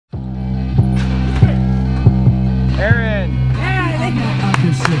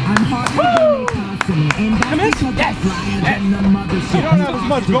Come in. Yes. You don't have as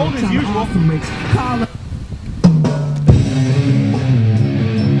much gold as usual.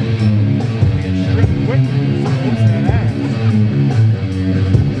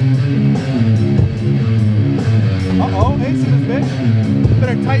 Uh-oh, ace in this bitch.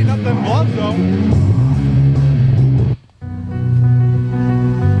 Better tighten up them gloves though.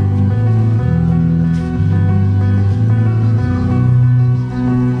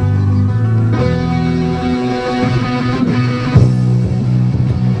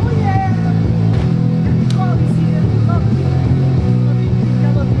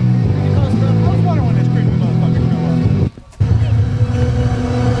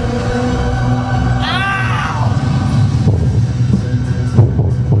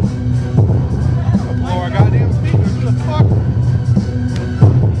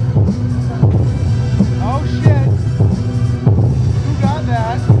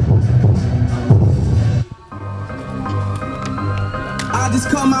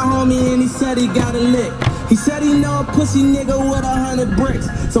 He got a lick. He said he know a pussy nigga with 100 bricks.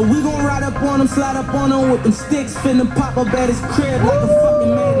 So we gon' ride up on him, slide up on him with them sticks. Finna pop up at his crib like a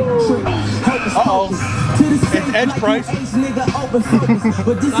fucking magic trick. Uh-oh. It's Edge Price.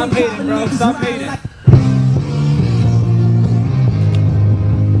 Stop hating, bro. Stop hating.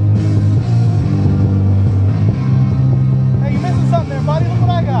 Hey, you missing something there, buddy? Look what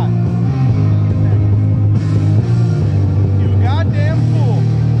I got. You goddamn fool.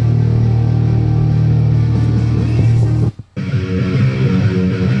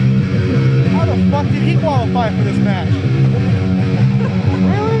 Fuck did he qualify for this match?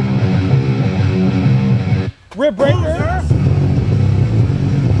 Really? Rib breaker?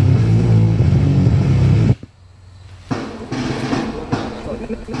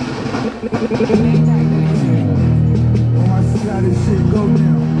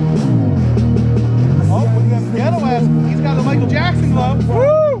 Oh, with them ghetto ass, he's got the Michael Jackson glove.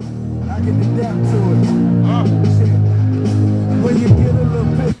 Woo! I get the depth to it. When you get a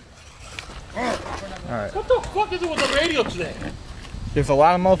little bit. Alright. What the fuck is it with the radio today? There's a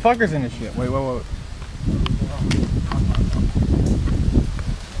lot of motherfuckers in this shit. Wait.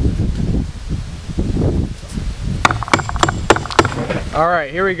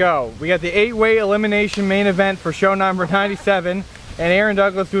 Alright, here we go. We got the 8-way elimination main event for show number 97. And Aaron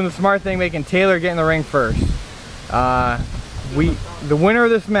Douglas doing the smart thing, making Taylor get in the ring first. The winner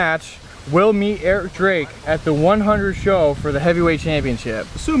of this match will meet Eric Drake at the 100 show for the heavyweight championship.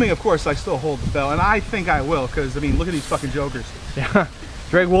 Assuming, of course, I still hold the belt, and I think I will, because, I mean, look at these fucking jokers. Yeah,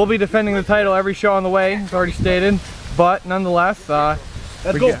 Drake will be defending the title every show on the way, it's already stated, but nonetheless, that's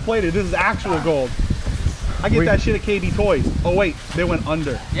gold plated. This is actual gold. I get that shit at KB Toys. Oh wait, they went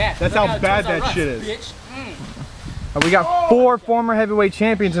under. Yeah, that's how bad that shit is. We got 4 former heavyweight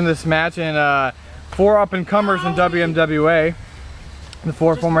champions in this match, and 4 up-and-comers in WMWA. The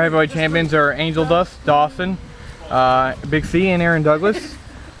 4 former heavyweight champions are Angeldust, Dawson, Big C, and Aaron Douglas.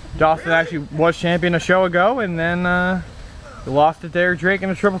 Dawson actually was champion a show ago, and then lost it to Eric Drake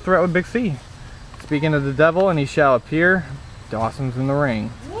in a triple threat with Big C. Speaking of the devil, and he shall appear, Dawson's in the ring.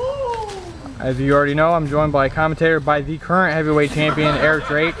 As you already know, I'm joined by a commentator by the current heavyweight champion, Eric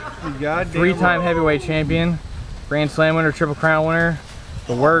Drake. 3-time heavyweight champion, Grand Slam winner, Triple Crown winner,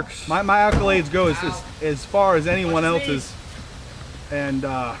 the works. My accolades go as far as anyone else's. And,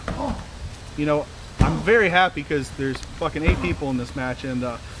 you know, I'm very happy because there's fucking 8 people in this match, and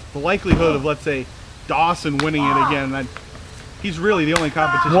the likelihood of, let's say, Dawson winning it again, he's really the only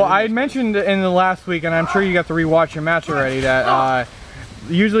competition. Well, I mentioned in the last week, and I'm sure you got to rewatch your match already, that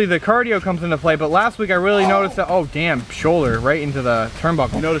usually the cardio comes into play, but last week I really noticed that, oh damn, shoulder right into the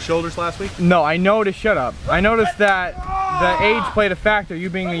turnbuckle. You noticed shoulders last week? No, I noticed, shut up. I noticed that the age played a factor. You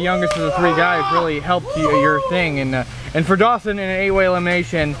being the youngest of the 3 guys really helped your thing, and for Dawson in an 8-way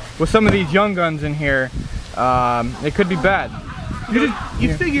elimination with some of these young guns in here, it could be bad. You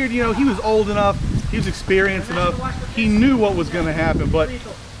figured, you know, he was old enough, he was experienced enough, he knew what was going to happen, but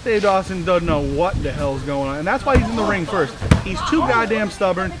Dave Dawson doesn't know what the hell's going on, and that's why he's in the ring first. He's too goddamn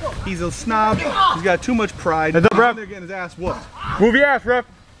stubborn, he's a snob, he's got too much pride, he's in there getting his ass whooped. Move your ass, ref!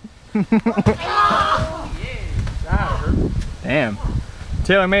 Damn.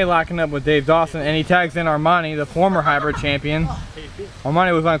 Taylor May locking up with Dave Dawson, and he tags in Armani, the former hybrid champion.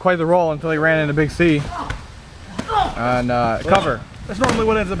 Armani was on quite the roll until he ran into Big C. And cover. That's normally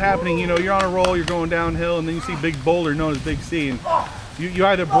what ends up happening. You know, you're on a roll, you're going downhill, and then you see Big Boulder known as Big C, and you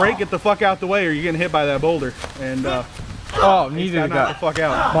either break, get the fuck out the way, or you're getting hit by that boulder. And oh, neither got the fuck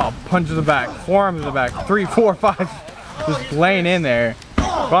out. Well, punches the back, forearms in the back, 3, 4, 5, just laying in there.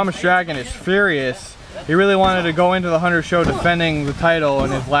 Bomber's Dragon is furious. He really wanted to go into the 100 show defending the title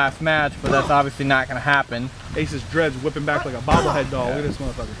in his last match, but that's obviously not going to happen. Ace's dreads whipping back like a bobblehead doll. Look at this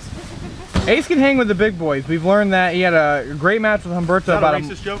motherfucker. Ace can hang with the big boys. We've learned that. He had a great match with Humberto. Is that about a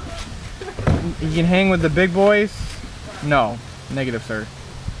racist joke? He can hang with the big boys. No, negative, sir.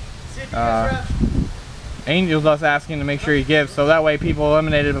 Angeldust asking to make sure he gives, so that way people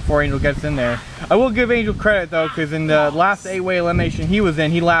eliminated before Angel gets in there. I will give Angel credit though, because in the last 8-way elimination he was in,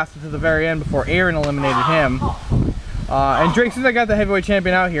 he lasted to the very end before Aaron eliminated him. And Drake, since I got the heavyweight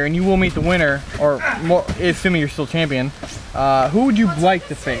champion out here, and you will meet the winner, or more, assuming you're still champion, who would you like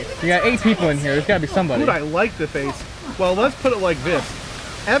to face? You got 8 people in here. There's got to be somebody. Who would I like to face? Well, let's put it like this.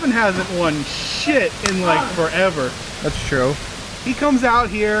 Evan hasn't won shit in like forever. That's true. He comes out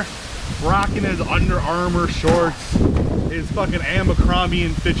here rocking his Under Armour shorts, his fucking Abercrombie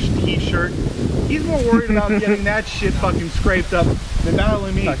and Fitch t-shirt. He's more worried about getting that shit fucking scraped up than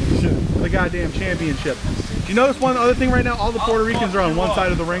battling me for the goddamn championship. Do you notice one other thing right now? All the Puerto Ricans are on one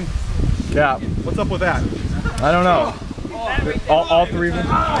side of the ring. Yeah. What's up with that? I don't know. All 3 of them?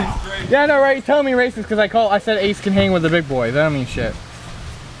 Yeah, no, right? Tell me racist because I said Ace can hang with the big boys. I don't mean shit.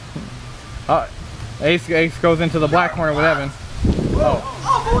 Ace goes into the black corner with Evan.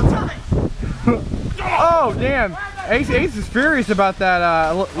 Oh damn! Ace is furious about that.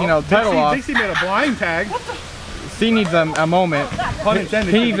 You know, title loss. Dixie made a blind tag. C needs a moment. Pun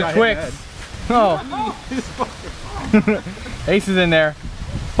intended. He needs a Twix. Oh. Ace is in there.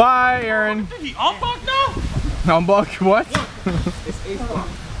 Bye, Aaron. He unbucked now? Unbucked what?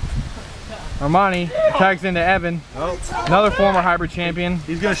 Armani tags into Evan. Oh. Another former hybrid champion.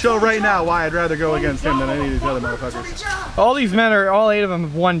 He's gonna show right now why I'd rather go against him than any of these other motherfuckers. All these men all 8 of them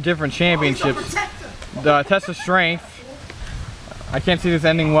have won different championships. The test of strength. I can't see this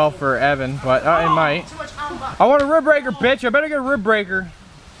ending well for Evan, but it might. I want a rib breaker, bitch. I better get a rib breaker.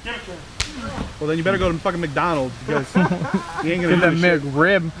 Well, then you better go to fucking McDonald's because he ain't gonna Get do that shit.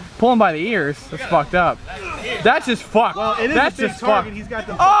 rib. Pull him by the ears. That's fucked up. That's just fucked. Well, it is That's a big just target. fucked. He's got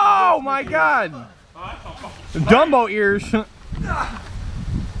the Oh my god. Dumbo ears.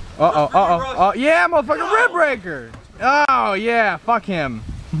 Oh, yeah, motherfucking rib breaker. Oh yeah, fuck him.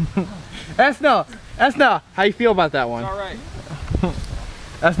 Esna, how you feel about that one? All right.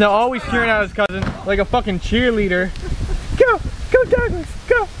 Esna always cheering out his cousin like a fucking cheerleader. Go Douglas,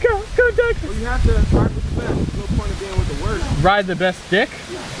 go Douglas. Well, you have to ride with the best. There's no point of being with the worst. Ride the best dick?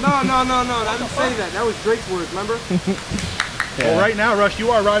 No, I didn't say that. That was Drake's words, remember? Well, right now, Rush, you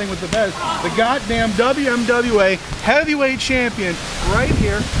are riding with the best. The goddamn WMWA heavyweight champion right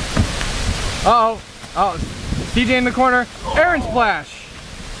here. Uh-oh. Oh, CJ in the corner. Aaron splash.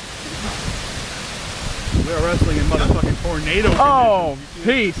 We are wrestling in motherfucking tornado conditions. Oh,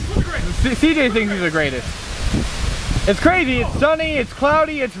 peace. CJ thinks he's the greatest. It's crazy. It's sunny. It's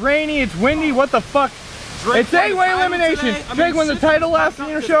cloudy. It's rainy. It's windy. What the fuck? It's 8-way elimination. Drake won the title last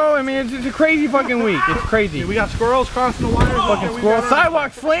show. I mean, it's a crazy fucking week. It's crazy. We got squirrels crossing the wires. Fucking squirrels.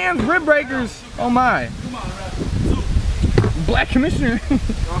 Sidewalk slams, rib breakers. Oh my. Black commissioner.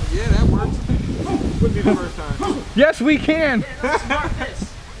 Oh, yeah, that works. Wouldn't be the first time. Yes, we can.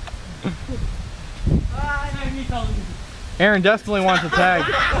 Aaron definitely wants a tag.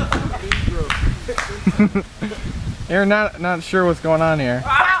 Aaron not sure what's going on here.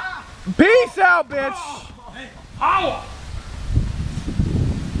 Peace out, bitch.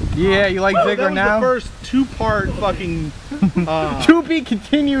 Yeah, you like Ziggler now? That was the first 2-part fucking to be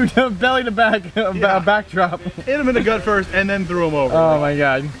continued belly to back backdrop. hit him in the gut first and then threw him over. Oh my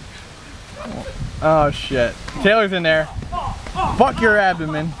god. Oh shit. Taylor's in there. Fuck your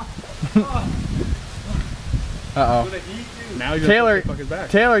abdomen. Uh-oh. Now he's Taylor, fuck his back.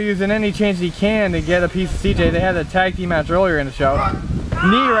 Taylor using any chance he can to get a piece of CJ. They had a tag team match earlier in the show.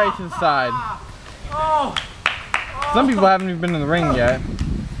 Knee right to the side. Some people haven't even been in the ring yet.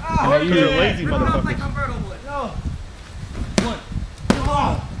 And You're a lazy motherfucker.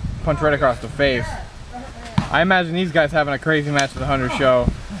 punch right across the face. I imagine these guys having a crazy match at the Hunter show.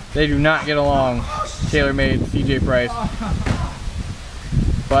 They do not get along. Taylor made CJ Price.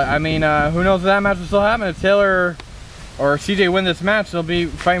 But I mean, who knows if that match will still happen. If Taylor or CJ win this match, they'll be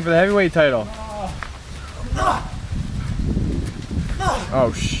fighting for the heavyweight title.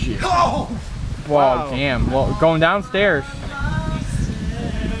 Oh shit. Wow, damn. Well, going downstairs.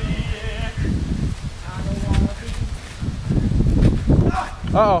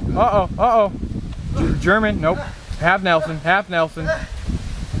 Uh-oh. German, nope. Half Nelson.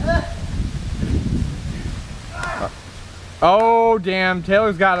 Oh, damn.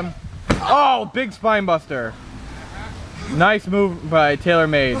 Taylor's got him. Oh, big spine buster. Nice move by Taylor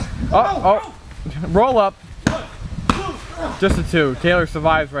made. Oh. Roll up. Just a 2. Taylor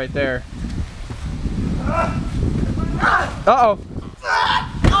survives right there. Uh-oh.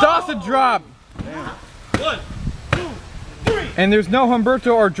 Dawson drop. And there's no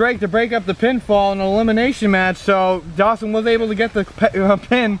Humberto or Drake to break up the pinfall in an elimination match, so Dawson was able to get the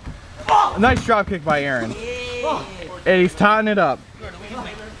pin. Nice drop kick by Aaron. And he's tying it up.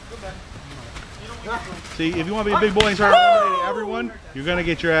 See, if you want to be a big boy and start eliminating everyone, you're going to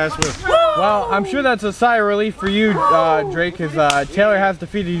get your ass whipped. Well, I'm sure that's a sigh of relief for you, Drake, because Taylor has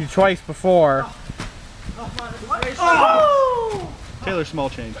defeated you twice before. Taylor small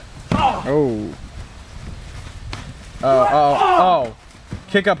change. Oh. Oh.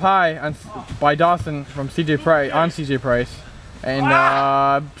 Kick up high by Dawson from CJ Price, on CJ Price. And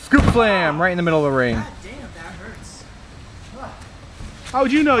scoop slam right in the middle of the ring. God damn, that hurts. How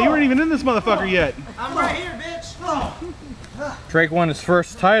would you know? You weren't even in this motherfucker yet. I'm right here, bitch. Drake won his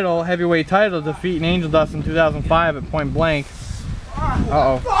first title, heavyweight title, defeating Angeldust in 2005 at Point Blank.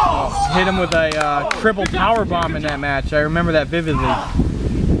 Hit him with a triple power bomb in that match. I remember that vividly.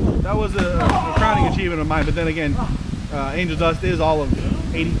 That was a crowning achievement of mine, but then again, Angeldust is all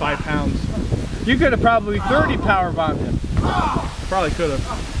of 85 pounds. You could have probably 30 power bombed him. Probably could have.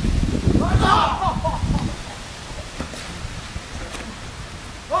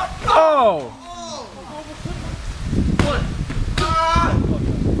 Oh!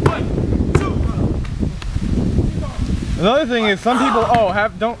 Another thing is some people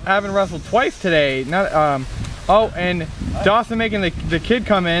haven't wrestled twice today. Not and Dawson making the kid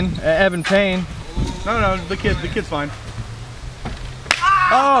come in, Evan Paine. No, the kid's fine.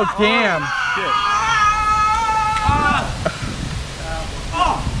 Oh damn! Shit.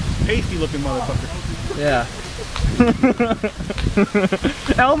 Pasty looking motherfucker. Yeah.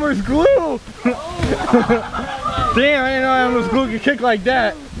 Elmer's glue! Damn, I didn't know Elmer's glue could kick like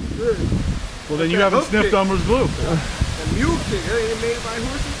that. Well then you haven't sniffed Elmer's glue. Mule kick, ain't made by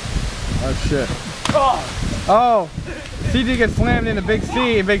horses. Oh shit. Oh, CJ gets slammed into Big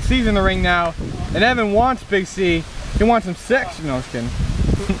C, and Big C's in the ring now. And Evan wants Big C. He wants him sick. No, I was kidding.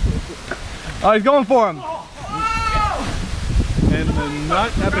 Oh, he's going for him. And the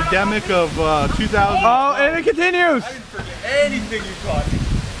nut epidemic of 2000. Oh, and it continues. I didn't forget anything you taught me.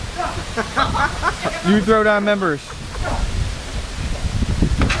 New Throwdown members.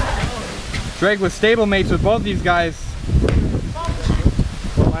 Drake was stablemates with both these guys.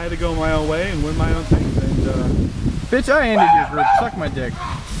 Well, I had to go my own way and win my own things. And Bitch, I ended your group. Suck my dick.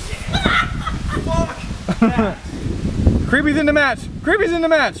 Creepy's in the match. Creepy's in the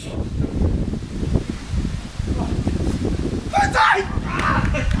match.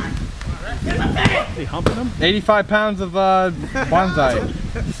 is he humping them? 85 pounds of bonsai.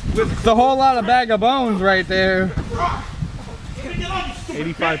 It's a whole lot of bag of bones right there.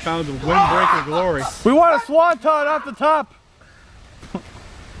 85 pounds of windbreaker glory. We want a swanton off the top.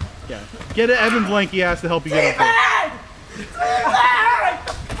 Yeah. Get an Evan's lanky ass to help you get up there.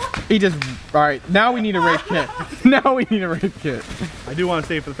 He just, alright, now we need a rape kit. Now we need a rape kit. I do want to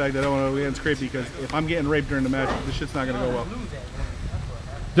stay for the fact that I don't want to go against Creepy because if I'm getting raped during the match, this shit's not going to go well.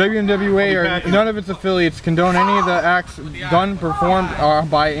 WMWA or none of its affiliates condone any of the acts done, performed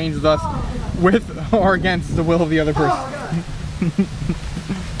by Angeldust with or against the will of the other person.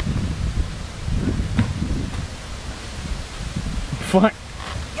 Fuck.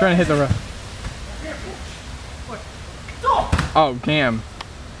 Trying to hit the ref. Oh, damn.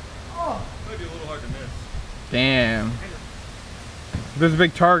 Might be a little hard to miss. Damn. There's a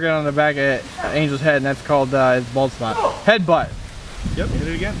big target on the back of Angel's head, and that's called his bald spot. Headbutt. Yep, hit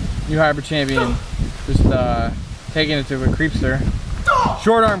it again. New Hybrid champion. Just taking it to a creepster.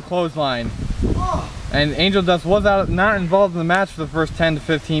 Short arm clothesline. And Angeldust was not involved in the match for the first 10 to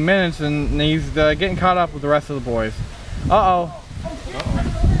 15 minutes, and he's getting caught up with the rest of the boys. Uh-oh.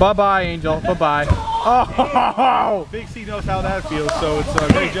 Bye-bye, Angel. Bye-bye. Oh! Big C knows how that feels, so it's a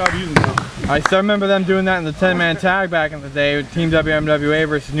great job using it. I still remember them doing that in the 10-man tag back in the day with Team WMWA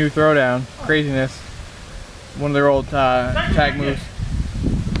versus New Throwdown. Craziness. One of their old tag moves.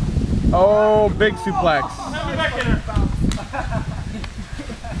 Oh, big suplex.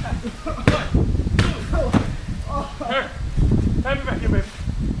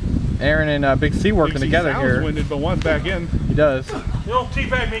 Aaron and Big C working together here. Winded, but one's back in. He does. You don't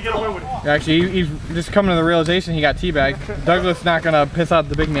teabag me, get away with it. Actually, he's just coming to the realization he got teabagged. Douglas not gonna piss out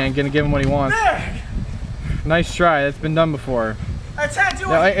the big man, gonna give him what he wants. Nice try. That's been done before.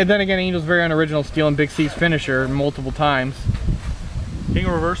 Now, and then again, Angel's very unoriginal, stealing Big C's finisher multiple times. King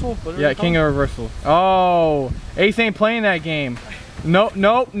of Reversal? Yeah, King of Reversal. Oh, Ace ain't playing that game. Nope,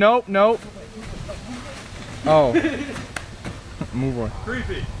 nope, nope, nope. Oh. Move on.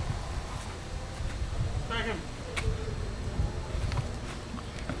 Creepy. Back him.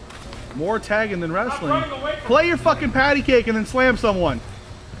 More tagging than wrestling. Play your fucking patty cake and then slam someone.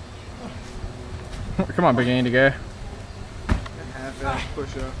 Come on, Big Andy guy. Half-ass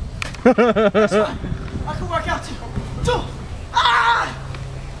push-up. I can work out too. Ah!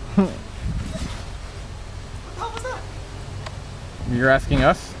 What the hell was that? You're asking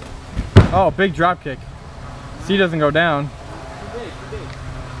us? Oh, big drop kick. C doesn't go down.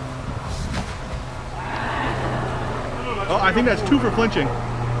 Oh, I think that's 2 for flinching.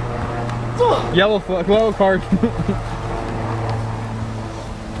 Yellow card.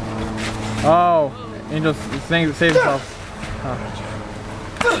 Oh, Angel saved himself. Oh.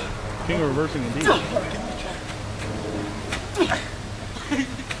 King of reversing indeed.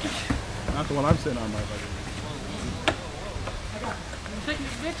 Not the one I'm sitting on, my buddy. Taking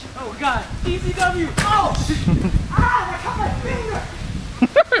this bitch. Oh god. ECW. Oh! Ah! I cut my finger!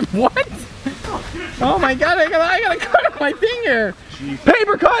 What? Oh my god, I gotta cut off my finger! Jeez.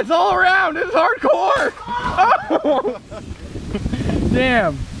 Paper cuts all around! This is hardcore! Oh!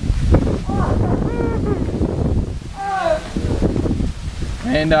 Damn.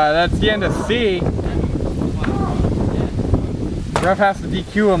 And that's the end of C. Ref has to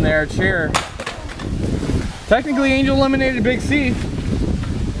DQ him there, chair. Technically, Angel eliminated Big C.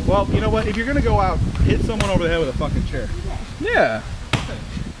 Well, you know what? If you're gonna go out, hit someone over the head with a fucking chair. Yeah.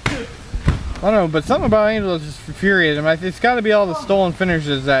 I don't know, but something about Angel is just infuriating him. It's got to be all the stolen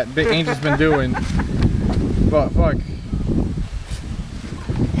finishes that Big Angel's been doing. But fuck.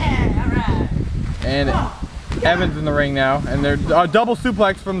 And Evan's in the ring now, and they're double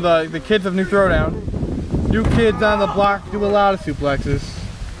suplex from the kids of New Throwdown. New kids on the block do a lot of suplexes.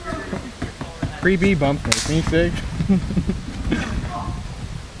 Free B bump makes me sick.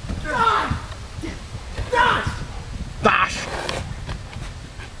 Dash!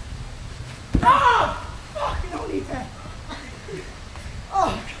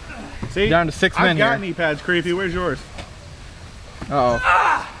 See? Down to 6 men I've got here. knee pads, creepy. Where's yours?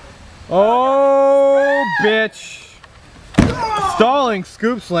 Uh-oh. Oh, bitch. Stalling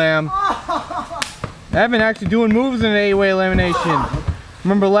scoop slam. Evan actually doing moves in an 8-way elimination.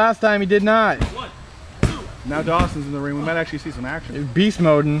 Remember last time he did not. Now Dawson's in the ring. We might actually see some action. Beast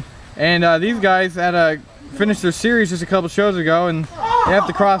moding. And these guys had finished their series just a couple shows ago, and they have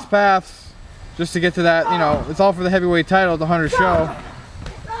to cross paths just to get to that, you know, it's all for the heavyweight title at the 100 show.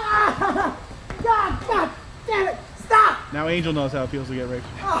 God damn it! Stop! Now Angel knows how it feels to get raped.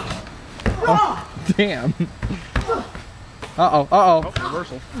 Oh, damn. Uh-oh, uh-oh. Oh,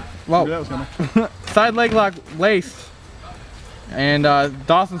 reversal. Whoa. Maybe that was coming. Side leg lock laced. And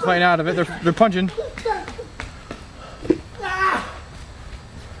Dawson's fighting out of it. They're punching.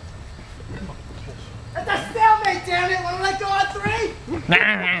 It's a stalemate, damn it! Wanna let go on 3?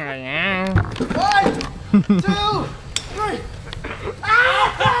 1, 2, 3.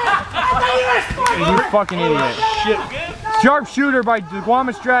 You fucking idiot. Shit. Sharpshooter by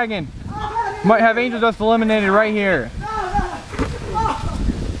Guamas Dragon. Might have Angeldust eliminated right here.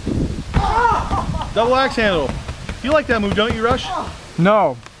 Double axe handle. You like that move, don't you, Rush?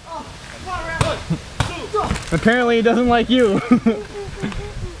 No. Apparently he doesn't like you.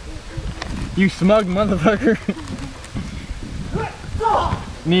 You smug motherfucker.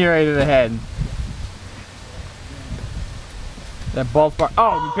 Knee right to the head. That ball spark.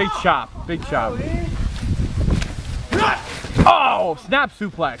 Oh, big chop. Big chop. Oh, snap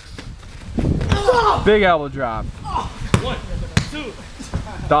suplex. Big elbow drop.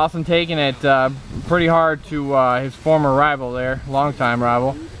 Dawson taking it pretty hard to his former rival there, longtime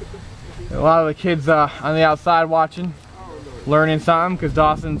rival. A lot of the kids on the outside watching, learning something, because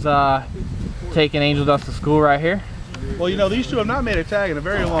Dawson's taking Angeldust to school right here. Well, you know, these two have not made a tag in a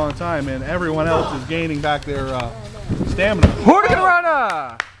very long time, and everyone else is gaining back their stamina.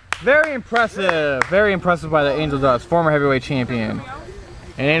 Hurricanrana! Very impressive by the Angeldust, former heavyweight champion.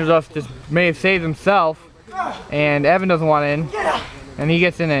 And Angeldust just may have saved himself, and Evan doesn't want in, and he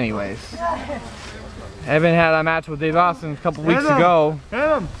gets in anyways. Evan had a match with Dawson a couple weeks ago.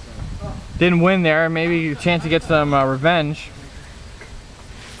 Didn't win there, maybe a chance to get some revenge.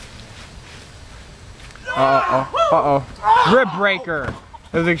 Uh-oh. Rib breaker.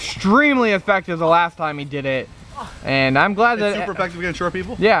 It was extremely effective the last time he did it. And I'm glad that... It's super effective against short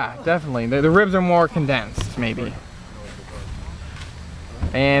people? Yeah, definitely. The ribs are more condensed, maybe.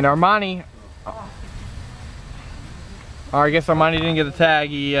 And Armani... Or I guess Armani didn't get the tag.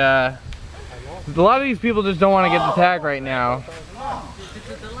 He, a lot of these people just don't want to get the tag right now.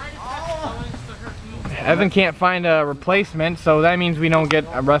 Evan can't find a replacement, so that means we don't get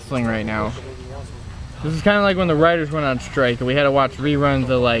wrestling right now. This is kind of like when the writers went on strike and we had to watch reruns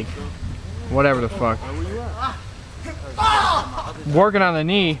of, like, whatever the fuck. Working on the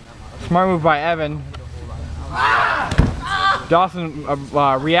knee. Smart move by Evan. Dawson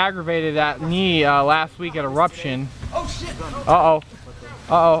re-aggravated that knee last week at Eruption. Uh-oh.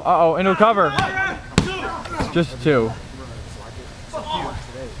 Uh-oh. Uh-oh. Into a cover. Just 2.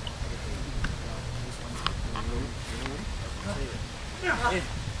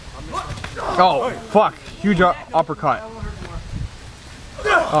 Oh, fuck. Huge uppercut.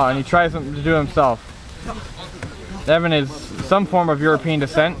 Oh, and he tries to do it himself. Evan is some form of European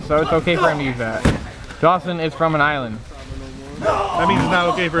descent, so it's okay for him to use that. Dawson is from an island. That means it's not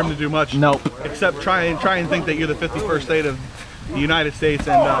okay for him to do much. Nope. Except try and think that you're the 51st state of the United States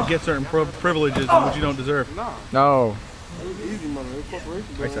and get certain privileges which you don't deserve. No.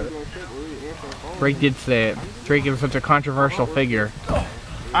 I said it. Drake did say it. Drake is such a controversial figure.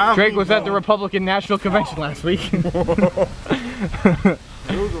 Drake was at the Republican National Convention last week.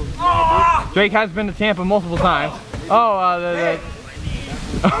 Drake has been to Tampa multiple times. Oh,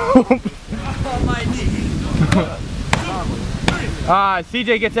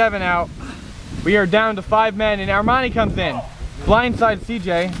 CJ gets Evan out. We are down to 5 men, and Armani comes in. Blindside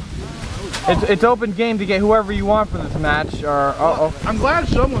CJ. It's open game to get whoever you want for this match. Or I'm glad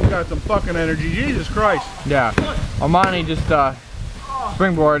someone's got some fucking energy. Jesus Christ. Yeah. Armani just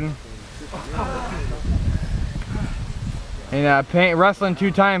springboarding. And Paine, wrestling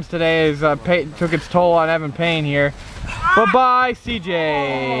 2 times today is took its toll on Evan Paine here. Bye-bye,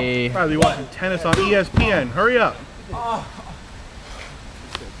 CJ. Probably watching tennis on ESPN. Hurry up.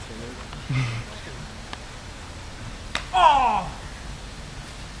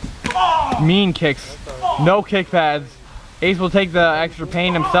 Mean kicks. No kick pads. Ace will take the extra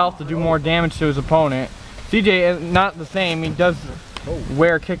pain himself to do more damage to his opponent. CJ is not the same. He does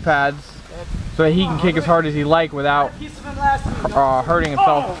wear kick pads so that he can kick as hard as he like without hurting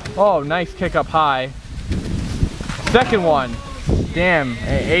himself. Oh, nice kick up high. Second one. Damn,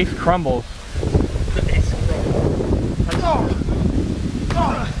 Ace crumbles.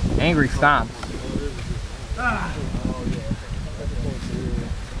 Angry stomps.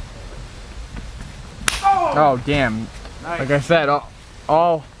 Oh, damn. Like I said,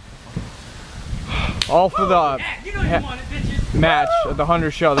 all for the match at the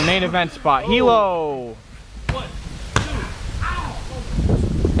 100 show, the main event spot. Hilo!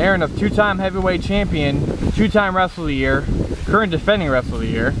 Aaron, a 2-time heavyweight champion, 2-time wrestler of the year, current defending wrestler of the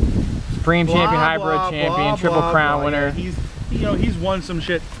year, Supreme champion, hybrid champion, triple crown winner. Yeah, he's won some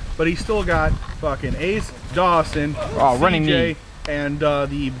shit, but he's still got fucking Ace, Dawson, running CJ, knee, and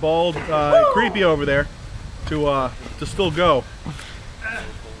the bald creepy over there to still go.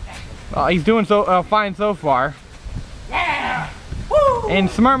 He's doing so fine so far. And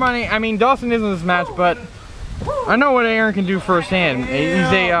smart money. I mean, Dawson isn't in this match, but I know what Aaron can do firsthand.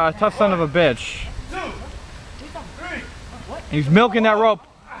 He's a tough son of a bitch. He's milking that rope.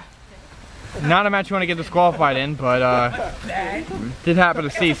 Not a match you want to get disqualified in, but did happen to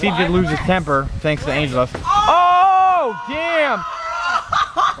see. C did lose his temper thanks to Angeldust. Oh, damn! Wow,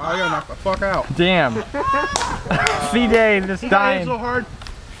 I gotta knock the fuck out. Damn. CJ just dying. So hard.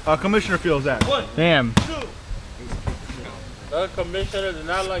 Commissioner feels that. Damn. The commissioner did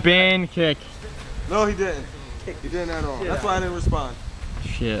not like Spin kick. No, he didn't. He didn't at all. That's why I didn't respond.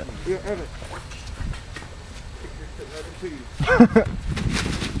 Shit. Yeah, Evan.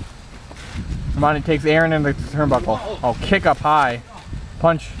 Armani takes Aaron in the turnbuckle. Oh, kick up high.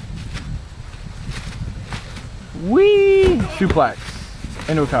 Punch. Whee! Suplex.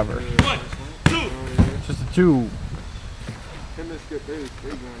 Into a cover. Just a 2.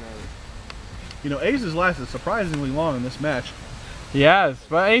 You know, Ace has lasted surprisingly long in this match. Yes,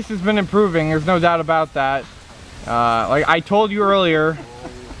 but Ace has been improving. There's no doubt about that. Like I told you earlier,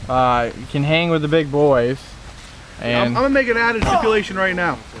 you can hang with the big boys. And I'm gonna make an added stipulation right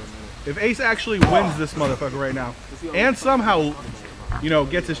now. If Ace actually wins this motherfucker right now, and somehow, you know,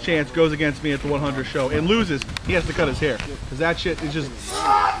 gets his chance, goes against me at the 100 show, and loses, he has to cut his hair. Because that shit is just,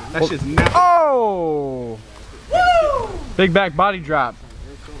 that shit's nasty. Oh! Woo! Big back body drop.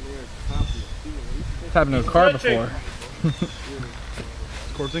 It's happened to a car before.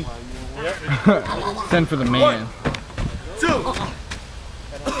 Scorching. Send for the man. 2.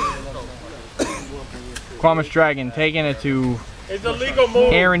 Quamish Dragon taking it to it's a legal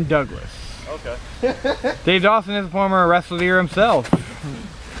move. Aaron Douglas. Okay. Dave Dawson is a former wrestler of the year himself.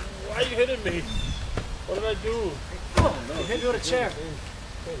 Why are you hitting me? What did I do? You hit me with a chair.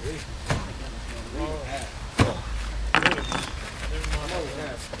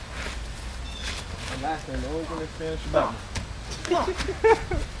 Last name, the only thing that's Spanish about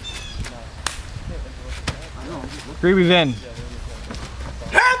Greavy's in.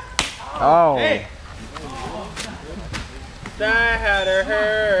 Oh. That had her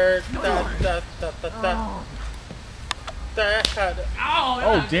hurt.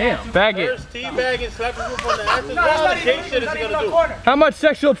 Oh, damn. Bag it. First teabag and slap his whip on the ass. What the gay shit is he gonna do? How much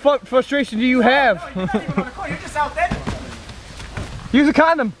sexual frustration do you have? You're not even on the corner. You're just out there. Use a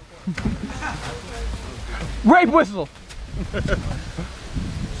condom. Rape whistle.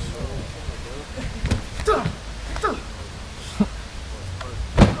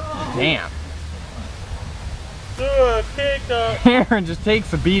 Damn. Aaron just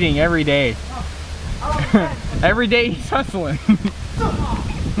takes a beating every day. Every day he's hustling.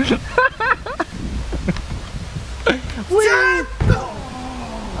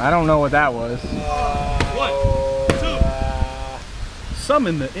 I don't know what that was. Some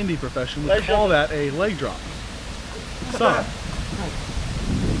in the indie profession would call that a leg drop. Some.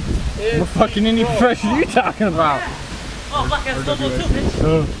 What fucking indie profession are you talking about? Oh, black ass double too,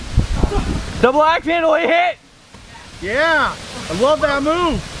 bitch. Double axe handle, he hit! Yeah, I love that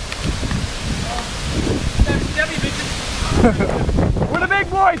move. Where the big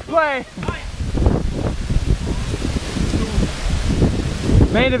boys play!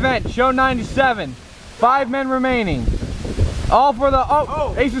 Main event, show 97. 5 men remaining. All for the,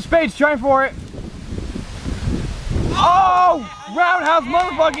 Ace of Spades, trying for it. Oh! Roundhouse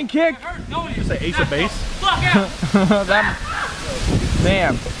motherfucking kick! Did you say ace of base?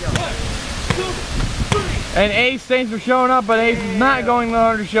 Damn. And Ace, thanks for showing up, but Ace is not going to the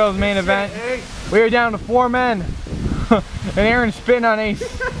 100 Show's main event. We are down to 4 men. And Aaron's spitting on Ace.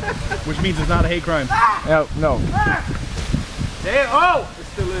 Which means it's not a hate crime. No. Damn, oh! It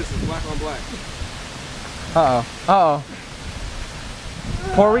still is, it's black on black. Uh-oh.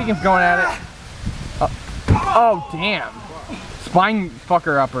 Puerto Rican's going at it. Oh, damn. Spine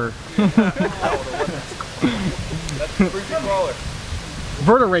fucker upper. That's the freaking crawler.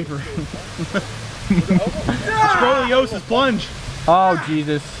 Vertiraper. Scoliosis plunge. Oh,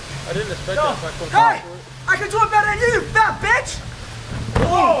 Jesus. I didn't expect that. Hey! I can do it better than you, you fat bitch!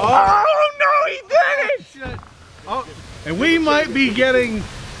 Oh, no, he didn't! Oh, and we might be getting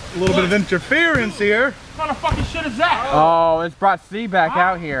a little bit of interference here. What kind of fucking shit is that? Oh, it's brought C back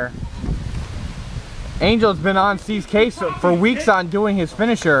out here. Angel's been on C's case for weeks on doing his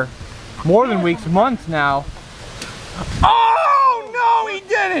finisher. More than weeks, months now. Oh, no, he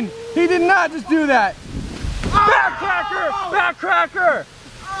didn't! He did not just do that. Backcracker! Backcracker!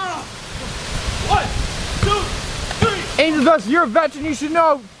 1, 2, 3. Angeldust, you're a veteran, you should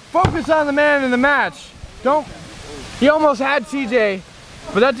know. Focus on the man in the match. Don't. He almost had CJ,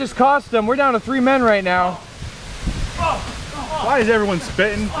 but that just cost him. We're down to 3 men right now. Why is everyone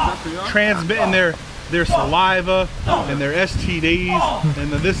spitting, transmitting their saliva and their STDs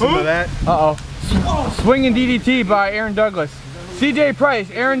and the this and the that? Uh-oh. Swinging DDT by Aaron Douglas. CJ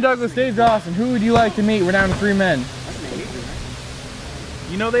Price, Aaron Douglas, Dave Dawson. Who would you like to meet? We're down to 3 men.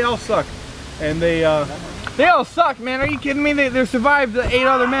 You know they all suck, and they all suck, man. Are you kidding me? They survived the 8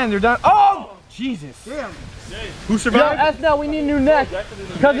 other men. They're done. Oh, Jesus. Damn. Who survived? No, we need a new neck.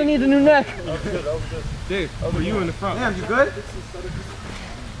 Cousin needs a new neck. Dave, for you in the front. Damn, you good?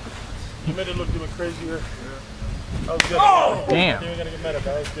 You made it look even crazier. That was good. Oh! Damn. You're gonna get mad at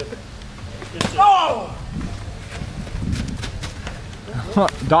that. That was good. Good shit. Oh!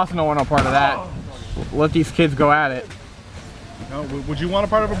 Dawson don't want no part of that. Let these kids go at it. No, would you want a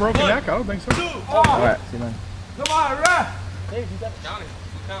part of a broken neck? I don't think so. All right, see you, man. Come on, ref!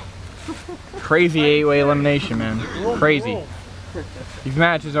 Crazy 8-way elimination, man. Crazy. These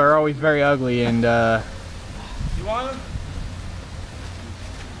matches are always very ugly, and You want him?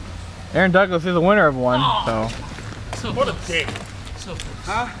 Aaron Douglas is a winner of one, so. What a dick.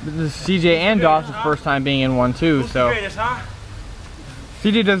 This is CJ and Dawson's first time being in one too, so. Greatest, huh?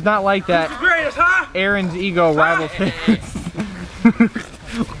 CJ does not like that. Greatest, huh? Aaron's ego rivals his.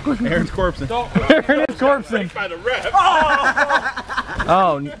 Aaron's corpsing. Aaron is corpsing. By the ref.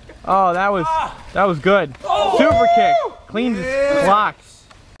 Oh, that was good. Super kick. Cleans his blocks.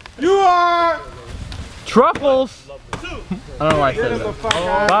 You are! Truffles. I don't know why I said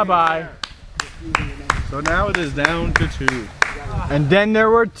that. Bye bye. So now it is down to 2. And then there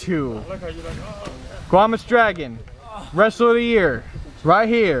were 2. Guamas Dragon, Wrestler of the Year, right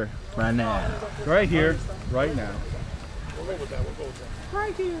here, right now. Right here, right now.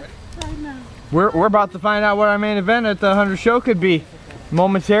 Right here, right now. We're about to find out what our main event at the 100 Show could be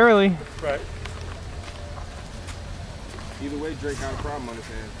momentarily. Right. Either way, Drake got a problem on his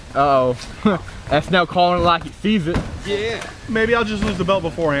hands. Uh-oh. That's now calling it like he sees it. Yeah. Maybe I'll just lose the belt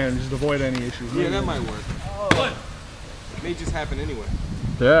beforehand and just avoid any issues. Yeah, that might work. It may just happen anyway.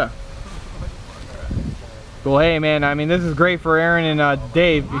 Yeah. Well, hey, man, I mean, this is great for Aaron and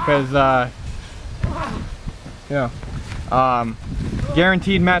Dave because,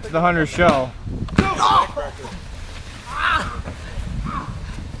 Guaranteed match of the Hunter show.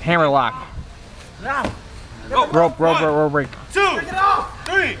 Hammer lock. Rope break. 2,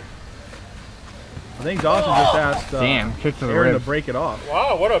 3. I think Dawson just asked Damn, kick to the Aaron to ribs. break it off.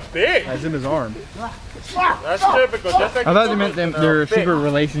 Wow, what a big. As in his arm. That's typical. Just like I thought they meant their secret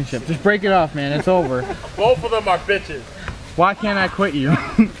relationship. Just break it off, man. It's over. Both of them are bitches. Why can't I quit you?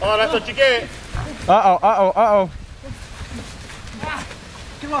 Oh, that's what you get. Uh-oh.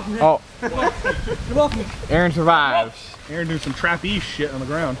 Get off me. Oh, Get off me. Aaron survives. Aaron doing some trapeze shit on the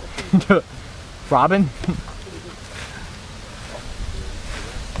ground. Robin?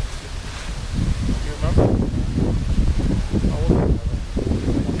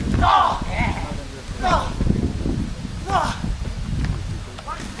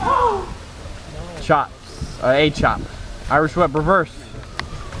 Chops. A chop. Irish whip reverse.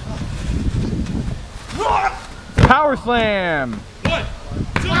 Power slam. 1,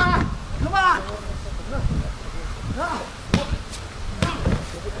 2. Come on.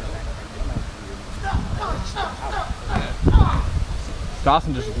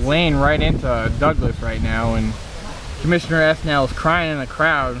 Dawson just laying right into Douglas right now, and Commissioner S now is crying in the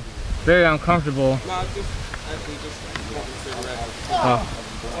crowd. Very uncomfortable. Nah, just smoking a cigarette.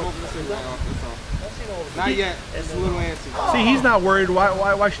 Smoking a cigarette off this song. Not yet. It's a little antsy. See, he's not worried.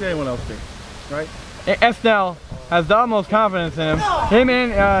 Why should anyone else be? Right? Snell has the utmost confidence in him. Him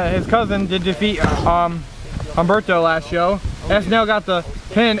and his cousin did defeat Humberto last show. Snell got the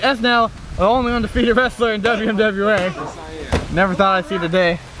pin. Snell, the only undefeated wrestler in WMWA. Never thought I'd see the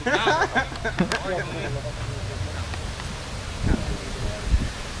day.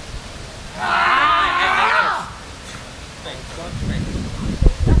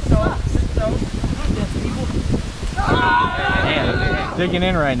 Man, digging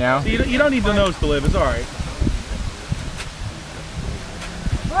in right now. See, you don't need the nose to live. It's all right.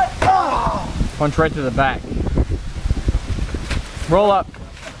 Punch right to the back. Roll up.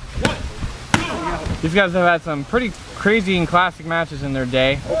 These guys have had some pretty crazy and classic matches in their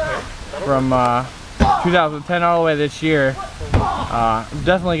day. From 2010 all the way this year.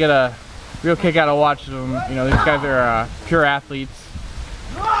 Definitely get a real kick out of watching them. You know, these guys are pure athletes.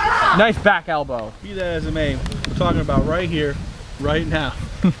 Nice back elbow. Be that as it may, we're talking about right here, right now.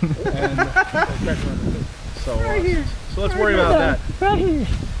 And, so let's worry about that. Right here.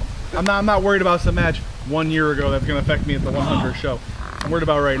 I'm not worried about some match 1 year ago that's going to affect me at the 100 show. I'm worried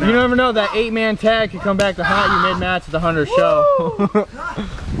about right now. You never know, that 8-man tag could come back to haunt you mid-match at the 100 show.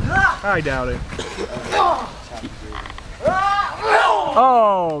 I doubt it.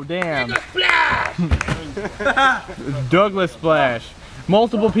 Oh, damn. Douglas splash.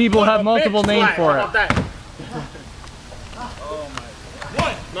 Multiple people have multiple names for it.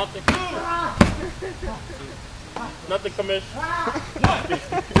 Nothing. Nothing, Commissioner.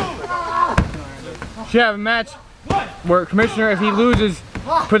 Should have a match where Commissioner, if he loses,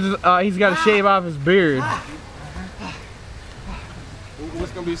 puts his, he's got to shave off his beard.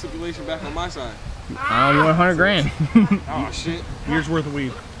 What's going to be the stipulation back on my side? Oh, you want 100 grand. Oh, shit. Year's worth of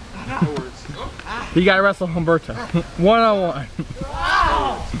weed. No words. You got to wrestle Humberto. One-on-one.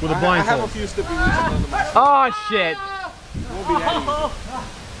 With a I have a blindfold. few stipulations on the match. Oh, shit. It won't be that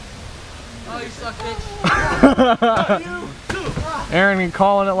Oh, you suck, bitch. Aaron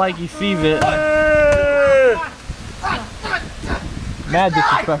calling it like he sees it. Mad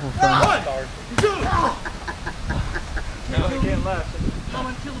disrespectful from him.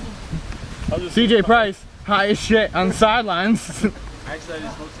 CJ Price, high as shit on the sidelines. Actually, I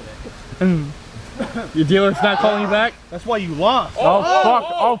just spoke today. Your dealer's not calling you back? That's why you lost. Oh, fuck.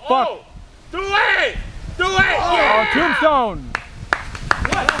 Oh, fuck. Do it! Do it! Yeah! Oh, tombstone.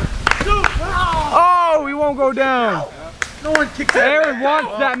 Oh, he won't go down. No one kicked that. Aaron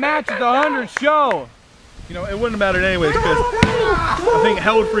wants that match at the 100 show. You know, it wouldn't have mattered anyways because I think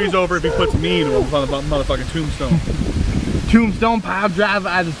hell would freeze over if he puts me into a motherfucking tombstone. Tombstone pile driver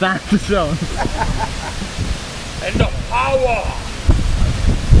at the time of the show. And the power!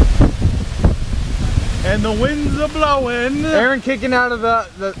 And the winds are blowing. Aaron kicking out of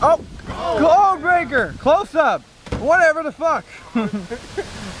the code breaker, close up, whatever the fuck.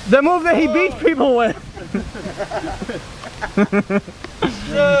 The move that he beats people with.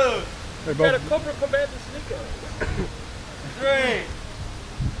 Dude! They're Got a both, Cobra Commander sneaker. 3,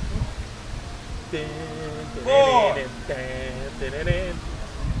 4,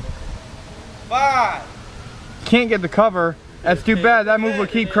 5. Can't get the cover. That's too bad. That move would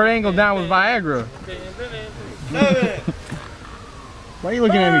keep Kurt Angle down with Viagra. 7. Why are you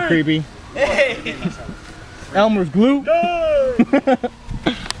looking at me, creepy? 8. Elmer's glue. No!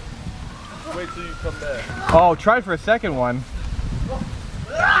 Wait till you come back. Oh, try for a second one.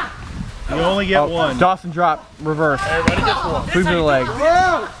 You only get one. Dawson drop, reverse. Everybody gets one. Sweep to the leg.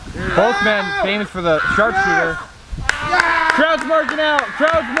 Both men famous for the sharpshooter. Crowd's marking out.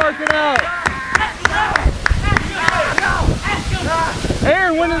 Crowd's marking out.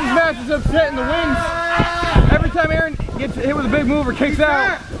 Aaron winning this match is upsetting the wings. Every time Aaron gets hit with a big move or kicks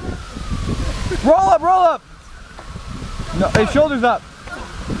out. Roll up, roll up. No, his shoulders up.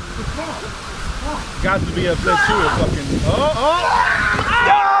 Got to be upset too. Fucking. Oh,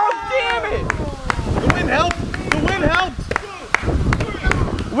 damn it! the wind helped. The wind helped.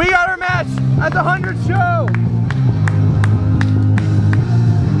 We got our match at the 100th show.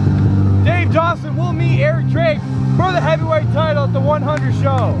 Dave Dawson will meet Eric Drake for the heavyweight title at the 100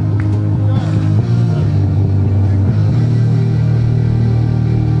 show.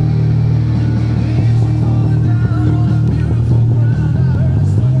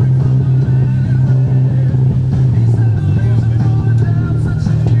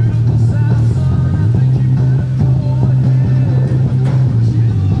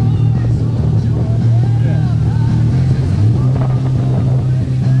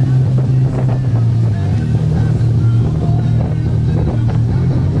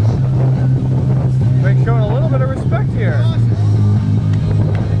 Showing a little bit of respect here.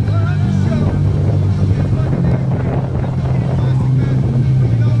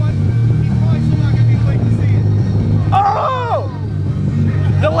 Oh!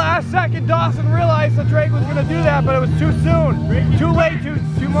 The last second Dawson realized that Drake was going to do that, but it was too soon. Too late,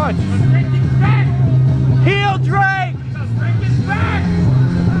 too much. Heel Drake!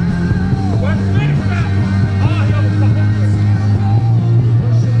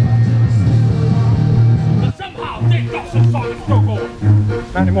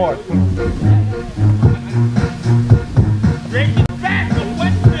 Not anymore. Drake is back to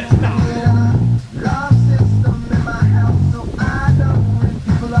Westminster. Love system in my house, so I know when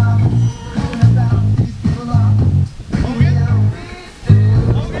people are talking about these people are.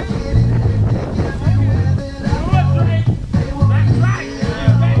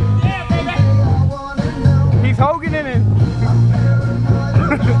 He's Hogan in it.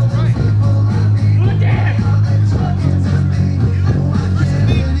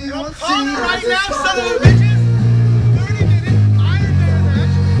 Right now, son of a bitches, 30-minute Iron Man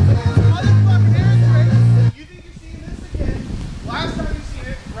match. Motherfucking Aaron Drake. You think you're seeing this again? Last time you've seen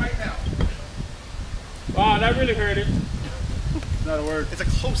it, right now. Wow, that really hurt it. Not a word. It's a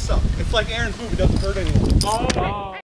close-up. It's like Aaron's movie doesn't hurt anyone. Oh.